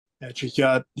and she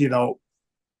got,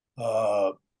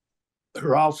 uh,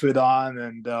 her outfit on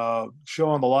and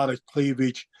showing a lot of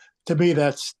cleavage. To me,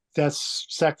 that's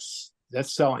sex.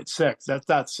 That's selling sex. That's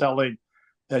not selling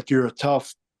that you're a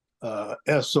tough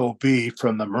SOB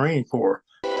from the Marine Corps.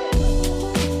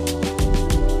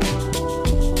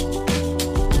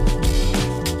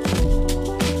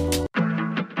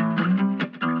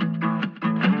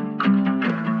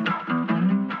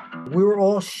 We were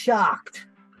all shocked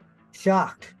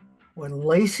when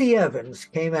Lacey Evans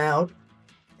came out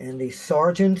in the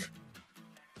sergeant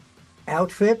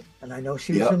outfit, and I know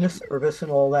she was Yeah, in the service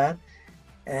and all that,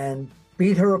 and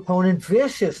beat her opponent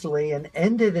viciously and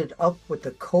ended it up with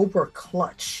the Cobra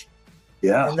clutch.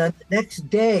 yeah, And then the next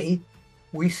day,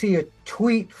 we see a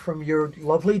tweet from your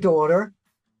lovely daughter,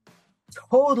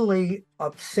 totally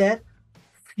upset,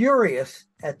 furious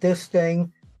at this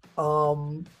thing.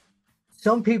 Um,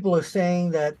 some people are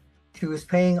saying that she was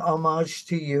paying homage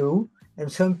to you,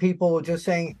 and some people are just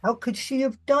saying, how could she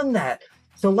have done that?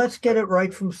 So let's get it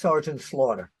right from Sergeant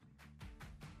Slaughter.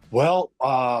 Well,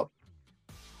 I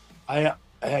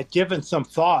had given some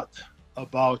thought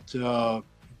about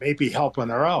maybe helping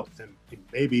her out and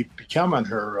maybe becoming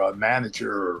her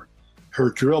manager or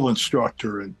her drill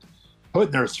instructor and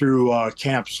putting her through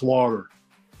Camp Slaughter.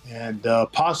 And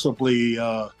possibly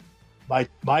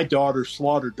my daughter,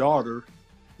 Slaughter daughter,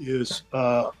 is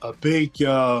a big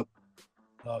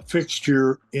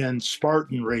fixture in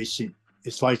Spartan racing.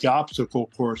 It's like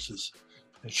obstacle courses.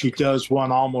 And she does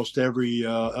one almost every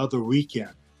other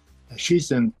weekend. And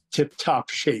she's in tip-top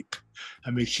shape. I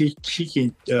mean, she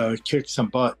can kick some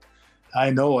butt.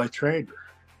 I know, I trained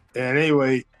her. And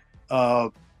anyway,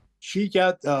 she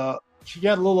got a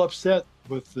little upset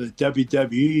with the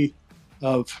WWE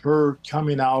of her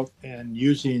coming out and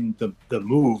using the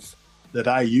move that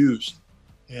I used.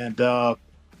 And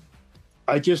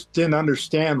I just didn't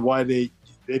understand why they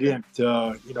didn't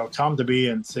come to me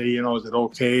and say, is it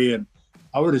okay? And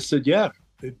I would have said, yeah,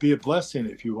 it'd be a blessing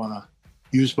if you want to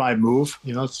use my move.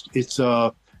 It's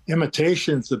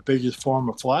imitation's the biggest form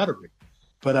of flattery,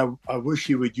 but I wish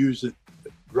you would use it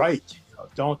right.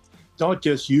 Don't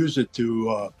just use it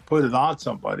to put it on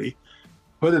somebody.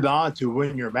 Put it on to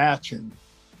win your match and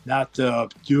not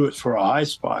do it for a high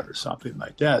spot or something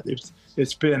like that.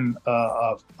 It's been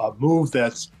a move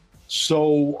that's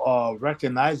so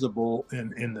recognizable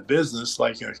in the business,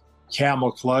 like a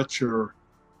camel clutch or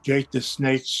Jake the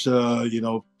Snake's,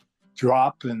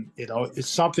 drop. And, it's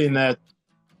something that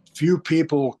few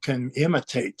people can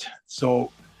imitate.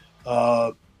 So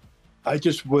I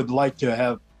just would like to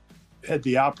have had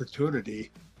the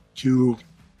opportunity to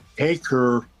take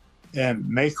her and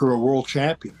make her a world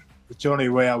champion. It's the only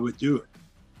way I would do it.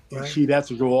 And she'd have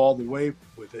to go all the way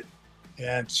with it.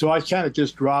 And so I kind of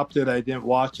just dropped it. I didn't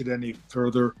watch it any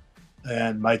further.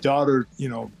 And my daughter,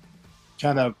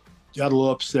 kind of got a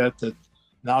little upset that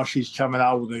now she's coming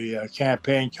out with a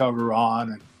campaign cover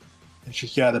on, and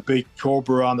she's got a big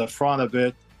Cobra on the front of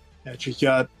it. And she's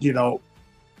got,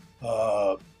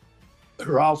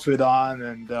 her outfit on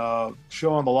and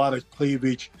showing a lot of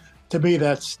cleavage. To me,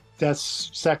 that's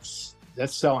sex.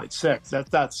 That's selling sex.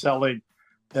 That's not selling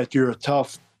that you're a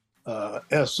tough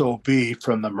SOB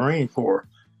from the Marine Corps.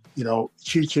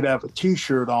 She should have a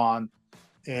T-shirt on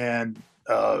and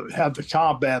have the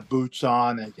combat boots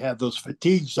on and have those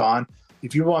fatigues on.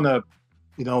 If you want to,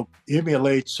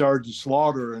 emulate Sergeant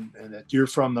Slaughter and that you're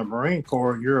from the Marine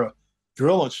Corps and you're a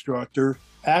drill instructor,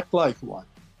 act like one,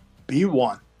 be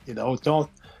one. Don't.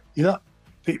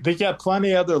 They got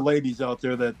plenty of other ladies out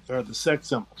there that are the sex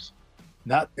symbols.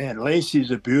 And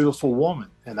Lacey's a beautiful woman,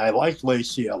 and I like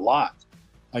Lacey a lot.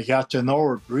 I got to know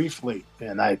her briefly,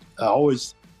 and I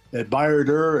always admired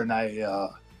her, and I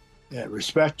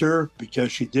respect her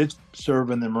because she did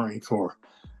serve in the Marine Corps.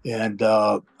 And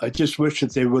I just wish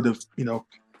that they would have,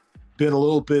 been a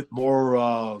little bit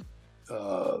more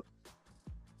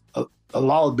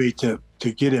allowed me to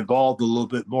get involved a little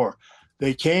bit more.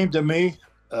 They came to me,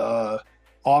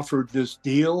 offered this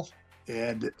deal,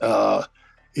 and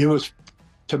it was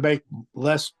to make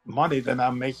less money than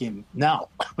I'm making now.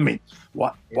 I mean,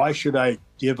 why should I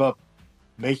give up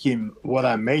making what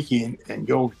I'm making and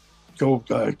go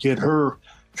get her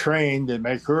trained and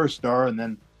make her a star, and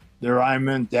then there I'm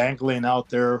in dangling out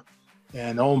there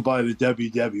and owned by the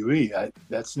WWE.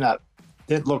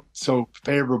 Didn't look so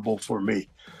favorable for me.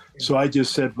 So I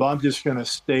just said, well, I'm just going to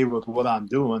stay with what I'm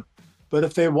doing. But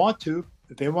if they want to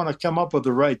come up with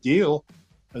the right deal,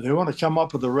 or they want to come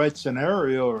up with the right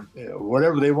scenario, or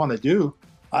whatever they want to do,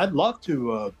 I'd love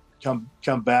to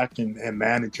come back and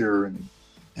manage her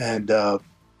and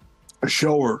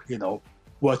show her,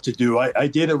 what to do. I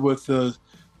did it with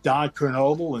Don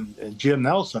Kernodle and Jim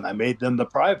Nelson. I made them the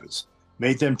privates,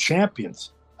 made them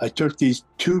champions. I took these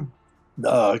two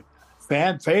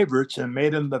fan favorites and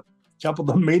made them the couple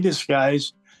of the meanest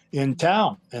guys in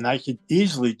town. And I could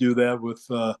easily do that with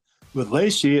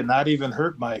Lacey and not even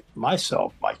hurt my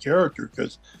character,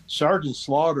 because Sergeant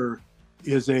Slaughter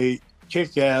is a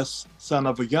kick-ass son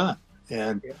of a gun.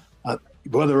 And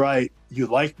whether you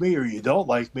like me or you don't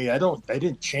like me, I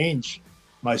didn't change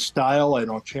my style. I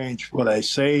don't change what I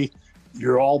say.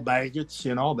 You're all maggots,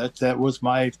 that was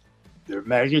they're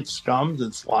maggots, scums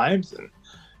and slimes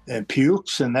and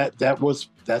pukes. And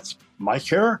that's my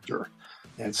character.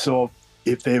 And so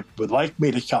if they would like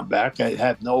me to come back, I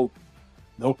have no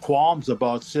qualms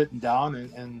about sitting down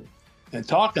and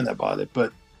talking about it.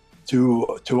 But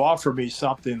to offer me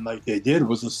something like they did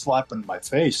was a slap in my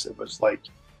face. It was like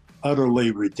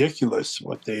utterly ridiculous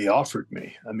what they offered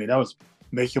me. I mean, I was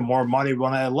making more money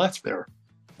when I left there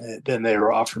than they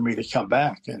were offering me to come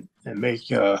back and make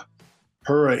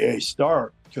her a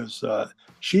star, because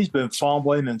she's been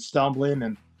fumbling and stumbling,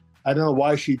 and I don't know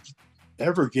why she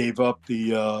ever gave up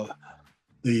the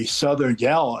Southern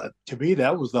gal. To me,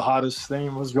 that was the hottest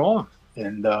thing was going.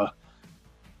 And I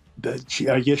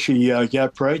guess she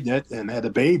got pregnant and had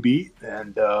a baby,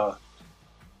 and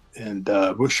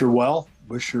wish her well.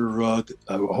 Wish her. I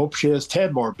hope she has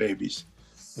 10 more babies,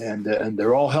 and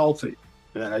they're all healthy.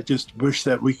 And I just wish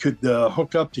that we could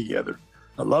hook up together.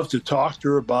 I'd love to talk to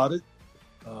her about it,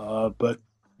 but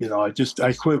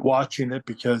I quit watching it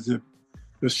because it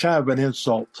was kind of an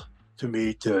insult to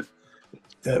me to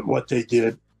what they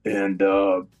did and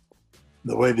the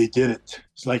way they did it.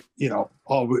 It's like,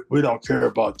 we don't care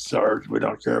about Sarge, we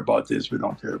don't care about this, we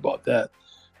don't care about that,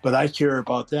 but I care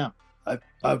about them.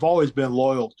 I've always been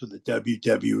loyal to the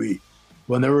WWE.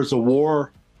 When there was a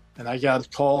war and I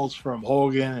got calls from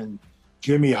Hogan and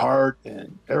Jimmy Hart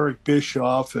and Eric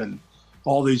Bischoff and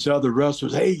all these other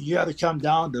wrestlers, hey, you got to come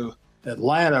down to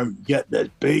Atlanta and get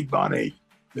that big money.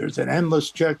 There's an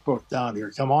endless checkbook down here.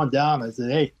 Come on down. I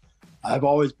said, hey, I've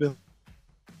always been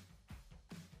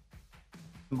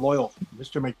loyal.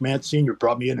 Mr. McMahon Sr.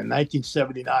 brought me in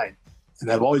 1979,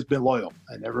 and I've always been loyal.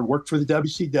 I never worked for the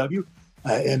WCW.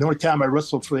 And the only time I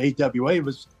wrestled for the AWA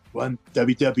was when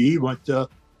WWE went to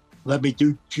let me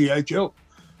do G.I. Joe.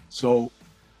 So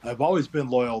I've always been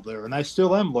loyal there, and I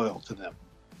still am loyal to them.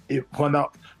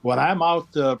 When I'm out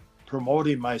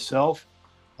promoting myself,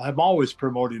 I'm always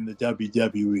promoting the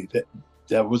WWE.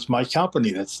 That was my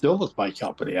company. That still is my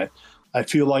company. I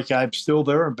feel like I'm still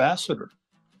their ambassador,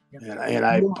 and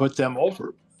I put them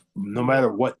over, no matter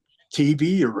what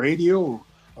TV or radio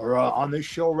or on this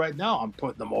show right now. I'm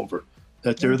putting them over.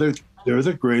 That they're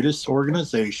the greatest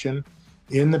organization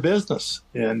in the business,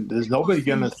 and there's nobody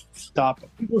going to stop them.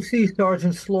 People see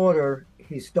Sergeant Slaughter,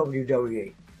 he's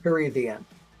WWE. Period. The end.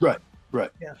 Right.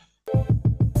 Yeah.